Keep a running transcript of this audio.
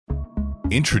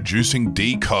Introducing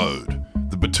Decode,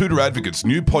 the Batuta Advocate's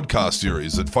new podcast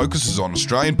series that focuses on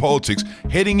Australian politics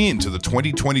heading into the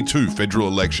 2022 federal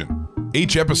election.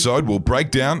 Each episode will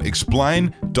break down,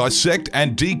 explain, dissect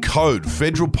and decode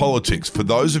federal politics for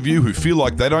those of you who feel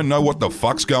like they don't know what the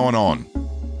fuck's going on.